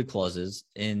COVID clauses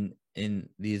in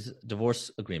these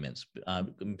divorce agreements.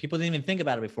 People didn't even think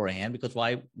about it beforehand because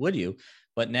why would you?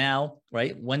 But now,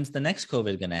 right, when's the next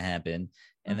COVID going to happen?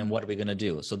 And then what are we going to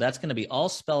do? So that's going to be all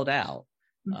spelled out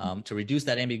to reduce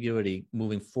that ambiguity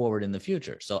moving forward in the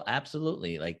future. So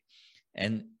absolutely,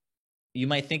 and you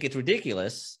might think it's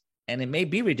ridiculous, and it may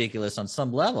be ridiculous on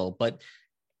some level, but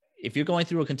if you're going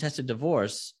through a contested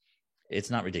divorce, it's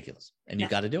not ridiculous, and you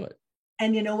got to do it.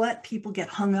 And you know what? People get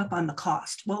hung up on the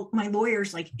cost. Well, my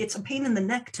lawyer's like, it's a pain in the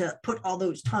neck to put all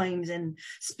those times and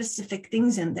specific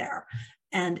things in there.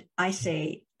 And I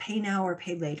say, pay now or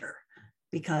pay later,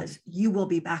 because you will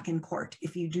be back in court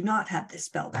if you do not have this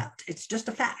spelled out. It's just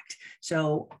a fact.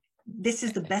 So this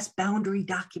is the best boundary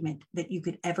document that you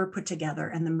could ever put together.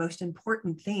 And the most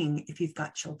important thing if you've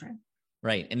got children.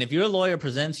 Right. And if your lawyer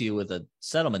presents you with a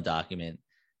settlement document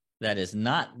that is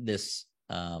not this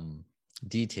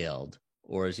detailed,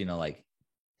 or is,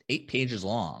 8 pages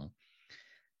long,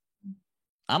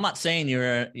 I'm not saying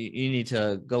you need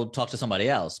to go talk to somebody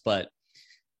else, but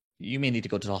you may need to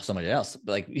go talk to somebody else,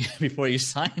 before you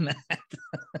sign that.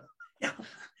 Yeah.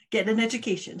 Get an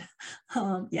education.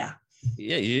 Yeah,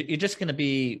 you're just going to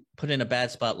be put in a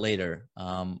bad spot later,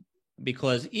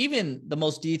 because even the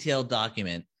most detailed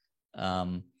document,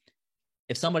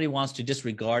 if somebody wants to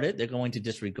disregard it, they're going to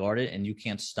disregard it, and you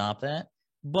can't stop that.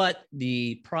 But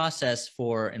the process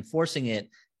for enforcing it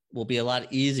will be a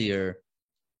lot easier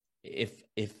if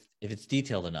it's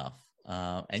detailed enough.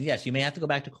 And yes, you may have to go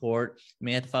back to court. You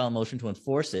may have to file a motion to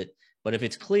enforce it. But if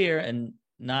it's clear and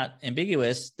not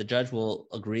ambiguous, the judge will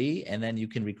agree, and then you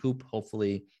can recoup,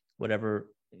 hopefully,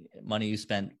 whatever money you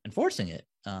spent enforcing it.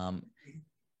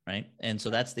 Right. And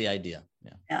so that's the idea.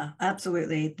 Yeah,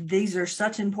 absolutely. These are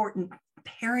such important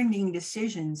parenting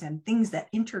decisions and things that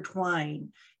intertwine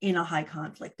in a high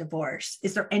conflict divorce.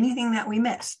 Is there anything that we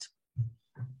missed?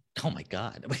 Oh my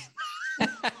God. We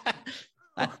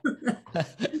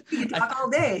can talk all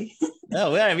day.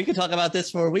 No, yeah, we could talk about this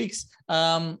for weeks.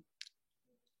 Those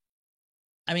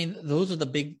are the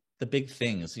big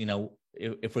things,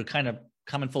 if we're kind of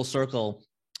coming full circle,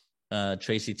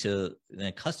 Tracy, to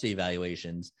the custody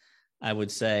evaluations, I would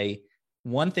say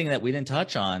one thing that we didn't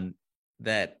touch on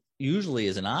that usually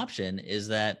is an option is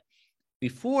that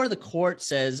before the court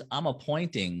says, I'm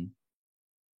appointing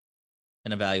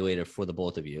an evaluator for the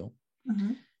both of you.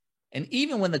 Mm-hmm. And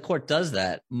even when the court does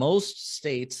that, most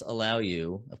states allow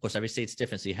you, of course, every state's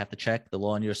different, so you have to check the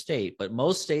law in your state, but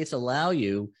most states allow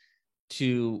you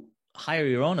to hire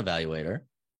your own evaluator,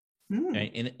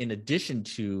 right? In addition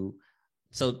to,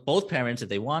 so both parents, if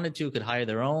they wanted to, could hire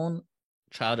their own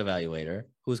child evaluator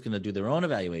who's going to do their own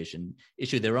evaluation,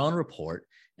 issue their own report,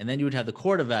 and then you would have the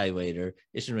court evaluator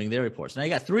issuing their reports. Now you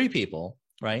got 3 people,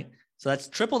 right? So that's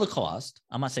triple the cost.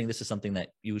 I'm not saying this is something that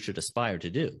you should aspire to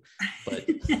do, but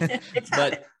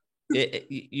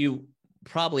you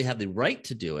probably have the right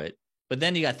to do it. But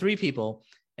then you got 3 people,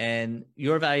 and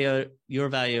your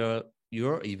evaluator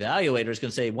is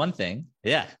going to say one thing.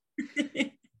 Yeah.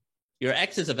 Your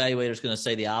ex's evaluator is going to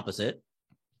say the opposite,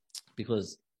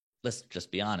 because let's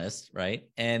just be honest, right?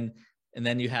 And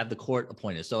then you have the court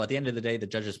appointed. So at the end of the day, the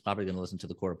judge is probably going to listen to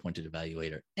the court appointed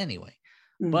evaluator anyway.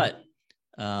 Mm-hmm. But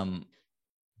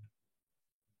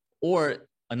or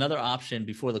another option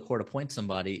before the court appoints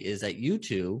somebody is that you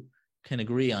two can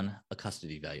agree on a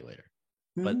custody evaluator.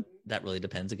 Mm-hmm. But that really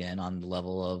depends, again, on the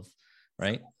level of,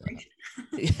 right?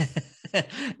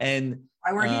 And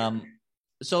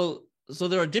so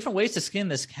there are different ways to skin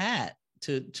this cat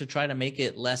to try to make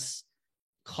it less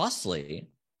costly.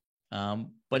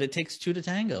 But it takes 2 to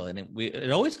tango. And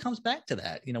it always comes back to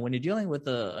that. When you're dealing with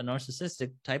a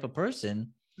narcissistic type of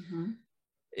person, mm-hmm.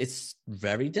 it's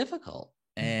very difficult.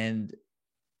 And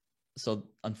so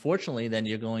unfortunately, then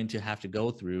you're going to have to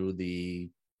go through the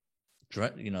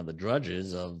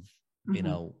drudges of,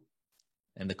 mm-hmm.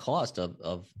 And the cost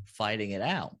of fighting it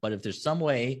out. But if there's some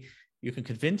way you can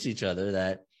convince each other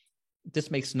that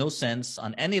this makes no sense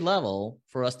on any level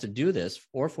for us to do this,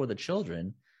 or for the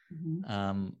children,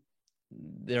 mm-hmm.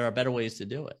 There are better ways to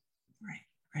do it.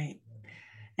 Right.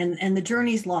 And the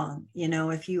journey's long.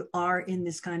 If you are in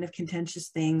this kind of contentious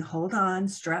thing, hold on,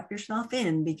 strap yourself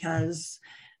in, because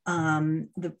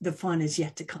the fun is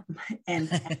yet to come, and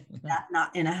that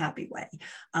not in a happy way.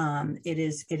 It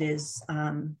is,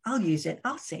 I'll use it,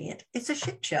 I'll say it. It's a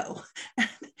shit show.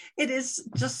 It is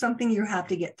just something you have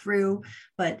to get through,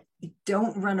 but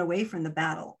don't run away from the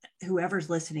battle. Whoever's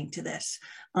listening to this,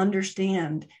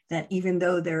 understand that even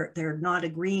though they're not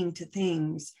agreeing to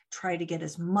things, try to get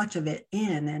as much of it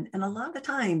in. And a lot of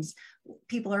times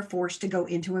people are forced to go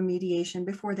into a mediation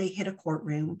before they hit a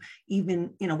courtroom,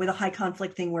 even, with a high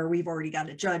conflict thing where we've already got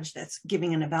a judge that's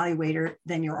giving an evaluator,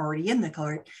 then you're already in the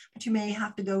court, but you may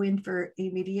have to go in for a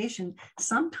mediation.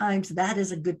 Sometimes that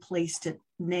is a good place to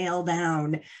nail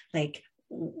down,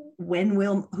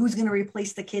 who's going to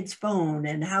replace the kid's phone,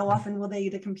 and how often will they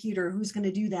the computer, who's going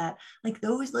to do that, like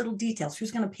those little details,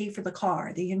 who's going to pay for the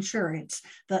car, the insurance,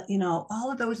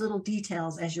 all of those little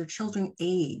details as your children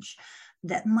age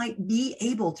that might be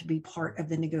able to be part of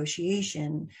the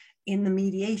negotiation in the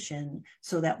mediation,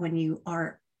 so that when you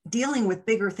are dealing with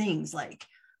bigger things like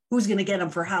who's going to get them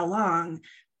for how long,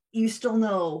 you still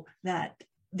know that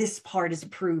this part is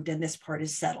approved and this part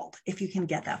is settled, if you can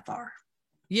get that far.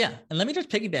 Yeah. And let me just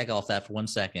piggyback off that for 1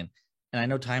 second. And I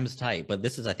know time is tight, but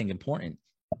this is, I think, important,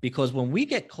 because when we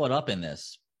get caught up in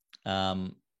this,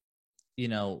 the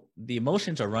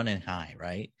emotions are running high,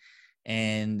 right?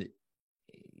 And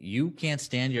you can't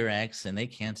stand your ex and they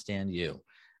can't stand you.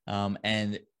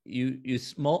 And you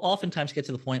oftentimes get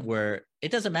to the point where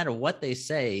it doesn't matter what they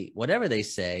say, whatever they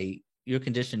say, you're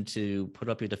conditioned to put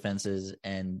up your defenses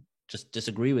and just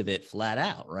disagree with it flat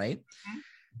out, right?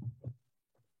 Mm-hmm.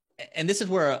 And this is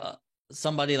where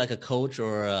somebody like a coach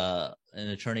or an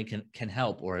attorney can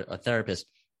help, or a therapist,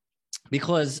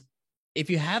 because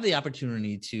if you have the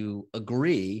opportunity to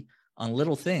agree on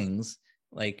little things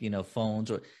like, phones,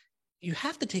 or you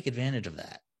have to take advantage of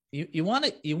that. You want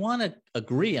to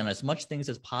agree on as much things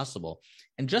as possible.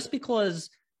 And just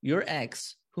because your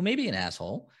ex, who may be an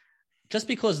asshole, just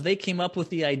because they came up with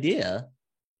the idea,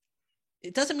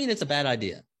 it doesn't mean it's a bad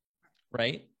idea,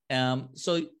 right?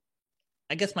 So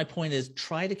I guess my point is,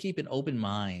 try to keep an open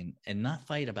mind and not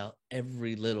fight about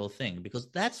every little thing, because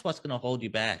that's what's going to hold you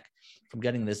back from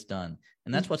getting this done.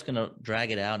 And that's what's going to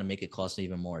drag it out and make it cost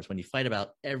even more, is when you fight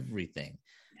about everything.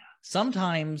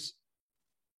 Sometimes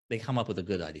they come up with a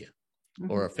good idea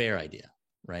or a fair idea,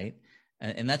 right?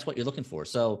 And that's what you're looking for.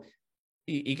 So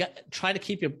you got try to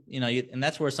keep your, and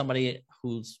that's where somebody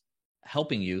who's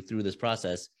helping you through this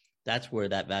process, that's where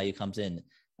that value comes in,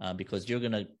 because you're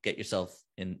going to get yourself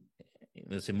in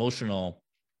this emotional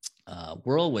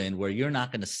whirlwind where you're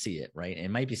not going to see it, right? It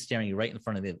might be staring you right in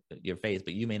front of your face,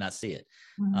 but you may not see it.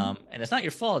 Mm-hmm. And it's not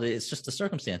your fault. It's just the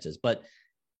circumstances. But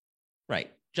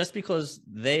right, just because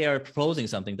they are proposing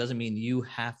something doesn't mean you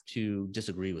have to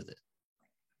disagree with it.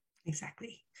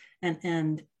 Exactly.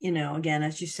 And again,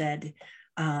 as you said,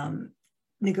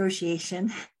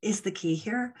 negotiation is the key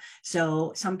here.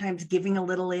 So sometimes giving a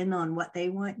little in on what they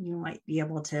want, you might be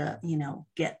able to,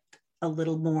 get a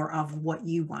little more of what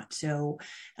you want. So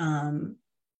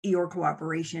your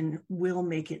cooperation will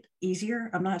make it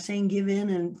easier. I'm not saying give in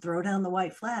and throw down the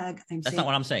white flag. That's not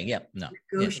what I'm saying. Yeah, no.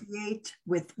 Negotiate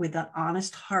with an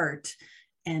honest heart.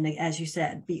 And as you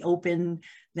said, be open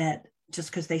that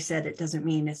just because they said it doesn't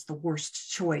mean it's the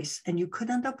worst choice. And you could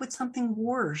end up with something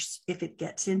worse if it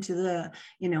gets into the,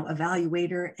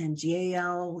 evaluator and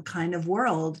GAL kind of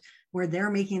world where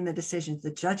they're making the decisions,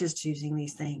 the judge is choosing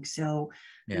these things. So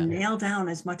nail down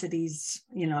as much of these,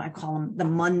 I call them the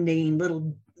mundane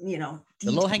little, the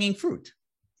low-hanging fruit.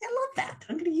 I love that.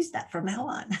 I'm going to use that from now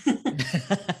on.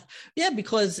 Yeah,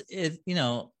 because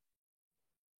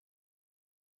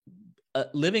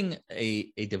living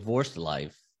a divorced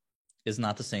life is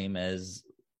not the same as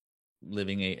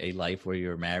living a life where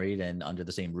you're married and under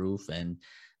the same roof and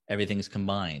everything's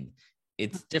combined.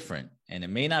 It's different, and it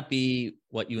may not be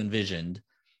what you envisioned.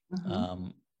 Mm-hmm.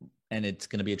 And it's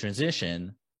going to be a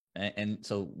transition. And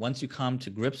so once you come to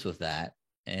grips with that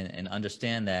and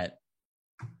understand that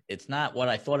it's not what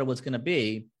I thought it was going to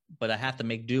be, but I have to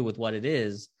make do with what it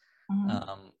is,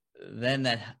 then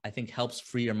that, I think, helps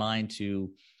free your mind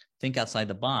to think outside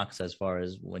the box as far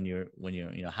as when you're,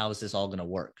 how is this all going to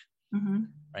work?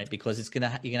 Right? Because you're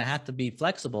going to have to be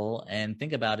flexible and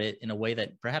think about it in a way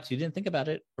that perhaps you didn't think about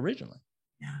it originally.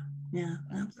 Yeah,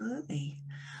 absolutely.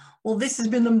 Well, this has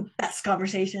been the best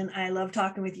conversation. I love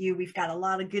talking with you. We've got a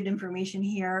lot of good information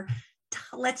here.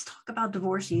 Let's talk about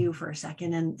Divorce U for a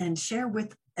second and share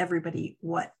with everybody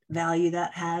what value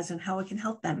that has and how it can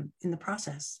help them in the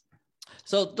process.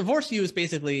 So Divorce U is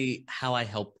basically how I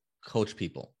help coach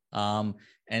people. And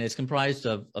it's comprised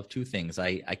of two things.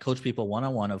 I coach people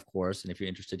one-on-one, of course. And if you're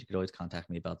interested, you could always contact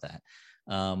me about that.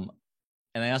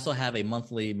 And I also have a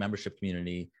monthly membership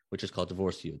community, which is called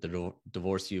Divorce U, the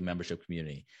Divorce U membership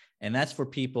community. And that's for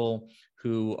people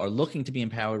who are looking to be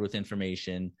empowered with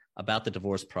information about the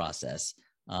divorce process.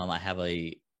 I have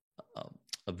a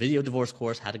video divorce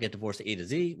course, How to Get Divorced A to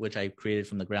Z, which I created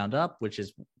from the ground up, which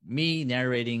is me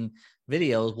narrating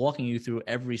videos, walking you through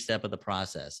every step of the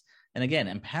process. And again,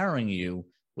 empowering you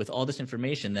with all this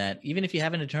information that even if you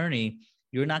have an attorney,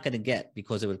 you're not going to get,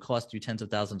 because it would cost you tens of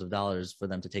thousands of dollars for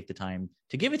them to take the time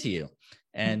to give it to you.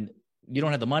 And you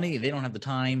don't have the money, they don't have the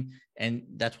time, and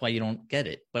that's why you don't get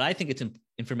it. But I think it's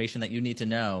information that you need to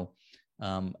know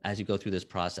as you go through this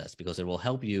process, because it will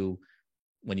help you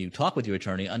when you talk with your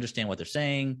attorney, understand what they're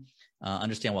saying,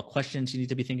 understand what questions you need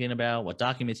to be thinking about, what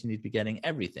documents you need to be getting,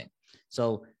 everything.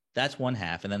 So that's one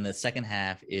half. And then the second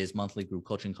half is monthly group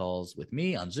coaching calls with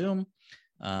me on Zoom.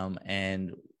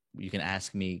 And you can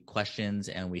ask me questions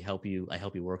and I help you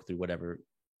work through whatever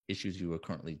issues you are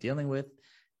currently dealing with.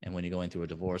 And when you're going through a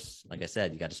divorce, like I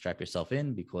said, you got to strap yourself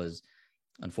in because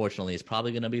unfortunately it's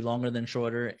probably going to be longer than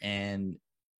shorter. And,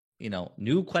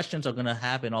 new questions are going to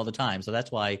happen all the time. So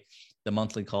that's why the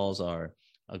monthly calls are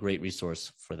a great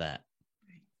resource for that.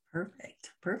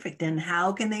 Perfect. And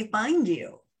how can they find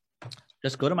you?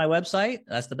 Just go to my website.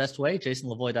 That's the best way,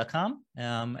 jasonlavoie.com.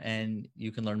 And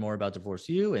you can learn more about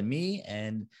DivorceU and me.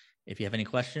 And if you have any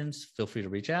questions, feel free to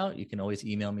reach out. You can always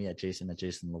email me at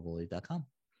jason@jasonlavoie.com.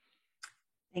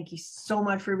 Thank you so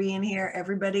much for being here,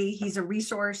 everybody. He's a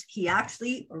resource. He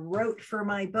actually wrote for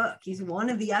my book. He's one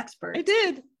of the experts. I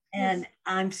did. And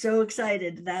I'm so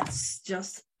excited. That's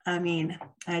just, I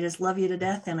just love you to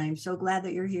death. And I'm so glad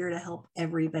that you're here to help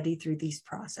everybody through these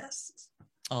processes.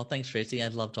 Oh, thanks, Tracy. I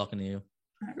love talking to you.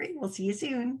 All right. We'll see you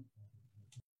soon.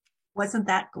 Wasn't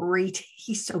that great?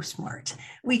 He's so smart.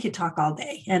 We could talk all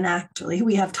day. And actually,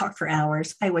 we have talked for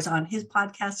hours. I was on his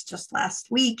podcast just last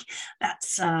week.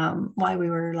 That's why we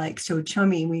were so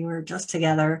chummy. We were just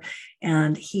together.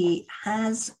 And he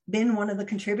has been one of the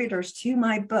contributors to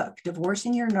my book,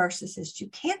 Divorcing Your Narcissist. You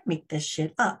Can't Make This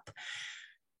Shit Up.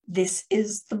 This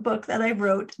is the book that I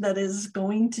wrote that is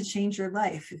going to change your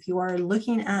life. If you are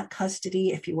looking at custody,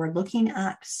 if you are looking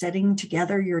at setting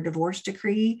together your divorce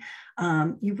decree,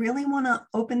 you really want to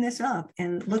open this up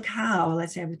and look how,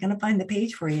 let's say I was going to find the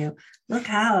page for you, look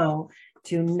how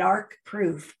to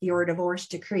NARC-proof your divorce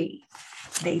decree.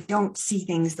 They don't see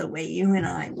things the way you and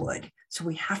I would. So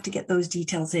we have to get those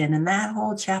details in. And that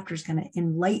whole chapter is going to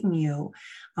enlighten you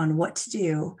on what to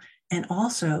do. And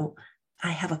also, I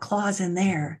have a clause in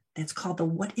there that's called the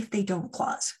 "what if they don't"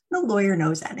 clause. No lawyer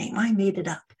knows that name. I made it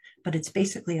up, but it's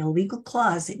basically a legal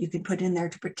clause that you can put in there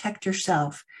to protect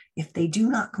yourself if they do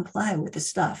not comply with the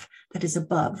stuff that is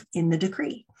above in the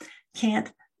decree.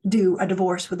 Can't do a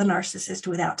divorce with a narcissist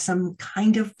without some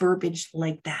kind of verbiage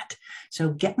like that.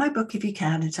 So get my book if you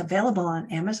can. It's available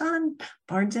on Amazon,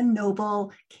 Barnes &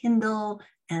 Noble, Kindle,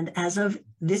 and as of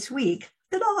this week,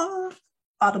 ta-da!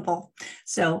 Audible.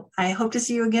 So I hope to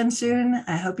see you again soon.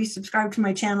 I hope you subscribe to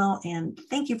my channel and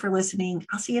thank you for listening.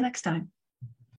 I'll see you next time.